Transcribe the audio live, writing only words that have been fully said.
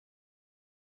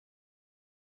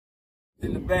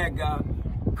In the bag, guy,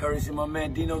 courtesy of my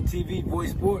man Dino TV,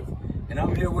 Voice Sports, and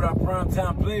I'm here with our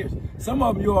primetime players. Some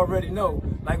of them you already know,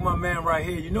 like my man right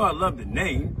here. You know I love the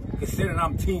name, considering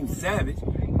I'm Team Savage.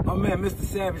 My man, Mr.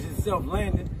 Savage himself,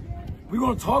 Landon. We're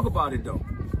gonna talk about it though.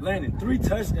 Landon, 3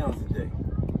 touchdowns today.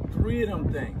 3 of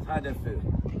them things. How'd that feel?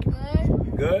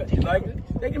 Good. Good? You like it?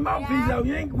 Take your mouthpiece out.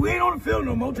 We ain't on the field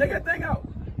no more. Take that thing out.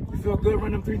 You feel good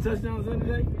running them 3 touchdowns in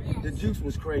today? Yes. The juice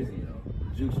was crazy, yo.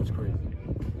 The juice was crazy.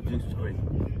 The juice was crazy.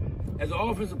 As an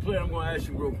offensive player, I'm going to ask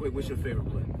you real quick, what's your favorite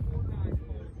play?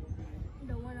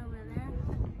 The one over there.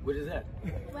 What is that?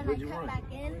 When What'd I you cut run? back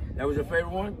in. That was your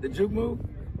favorite one? The juke move?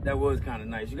 That was kind of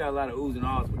nice. You got a lot of oohs and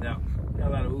ahs with that one. You got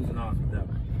a lot of oohs and ahs with that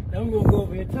one. Now I'm going to go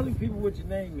over here. Tell these people what your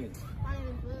name is. My name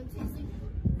is William Tinsley.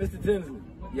 Mr. Tinsley,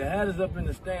 you had us up in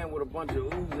the stand with a bunch of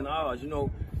oohs and ahs. You know,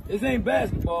 this ain't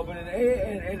basketball, but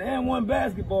in and1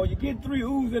 basketball, you get 3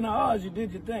 oohs and ahs, you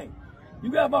did your thing.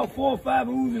 You got about 4 or 5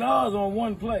 oohs and ahs on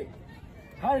one play.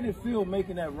 How did it feel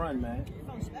making that run, man? It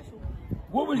felt special.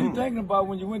 What was you thinking about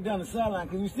when you went down the sideline?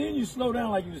 Because we seen you slow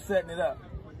down like you was setting it up.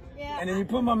 Yeah. And then you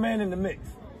put my man in the mix.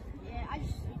 Yeah,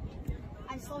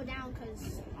 I slowed down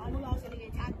because I knew I was gonna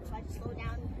get tackled, so I just slowed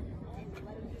down and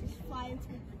let him just fly into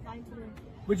the.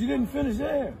 But you didn't finish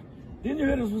there. Then you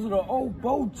hit us with an old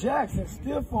Bo Jackson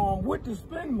stiff arm with the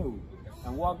spin move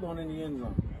and walked on in the end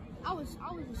zone. I was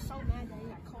just so mad that he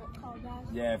got called back.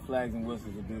 Yeah, flags and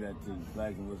whistles will do that to you.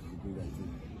 Flags and whistles will do that to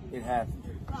you. It happens.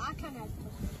 But I kind of had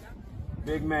to.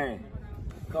 Big man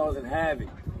causing havoc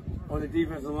on the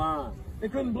defensive line. They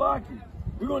couldn't block you.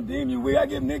 We're going to deem you, I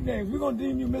give nicknames, we're going to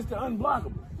deem you Mr.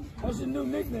 Unblockable. That's your new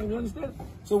nickname, you understand?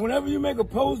 So whenever you make a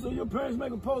post or your parents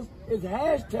make a post, it's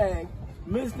hashtag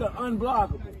Mr.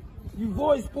 Unblockable. You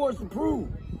Voice Sports approve.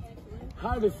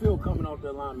 How did it feel coming off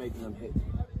that line making them hits?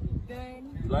 Good.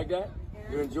 You like that?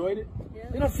 Yeah. You enjoyed it? Yeah.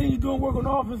 Then I seen you doing work on the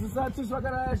offensive side too, so I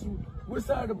got to ask you, what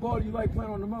side of the ball do you like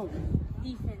playing on the most?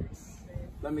 Defense.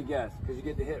 Let me guess, because you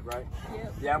get the hit, right?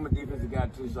 Yep. Yeah, I'm a defensive guy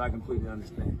too, so I completely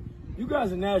understand. You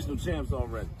guys are national champs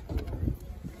already.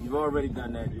 You've already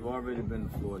done that. You've already been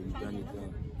to Florida. You've done your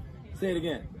thing. Say it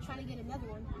again. Trying to get another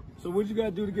one. So what you got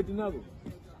to do to get another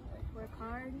one? Work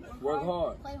hard. Work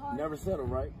hard. Play hard. Never settle,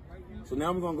 right? So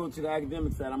now we're going to go to the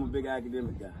academic side. I'm a big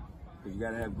academic guy. Because you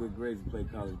got to have good grades to play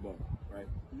college ball, right?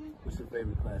 Mm-hmm. What's your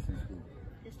favorite class in school?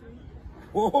 History.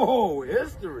 Whoa,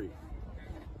 history.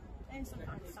 And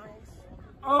sometimes science.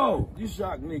 Oh, you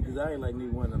shocked me because I ain't like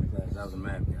neither one of them classes. I was a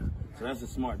math guy. So that's a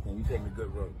smart thing. You taking a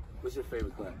good road. What's your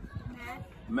favorite class? Math.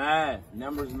 Math.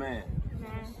 Numbers, math.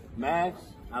 Math. Math?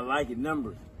 I like it.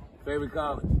 Numbers. Favorite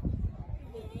college?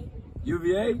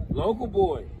 UVA? Local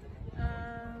boy.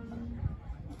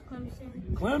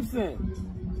 Clemson. Clemson.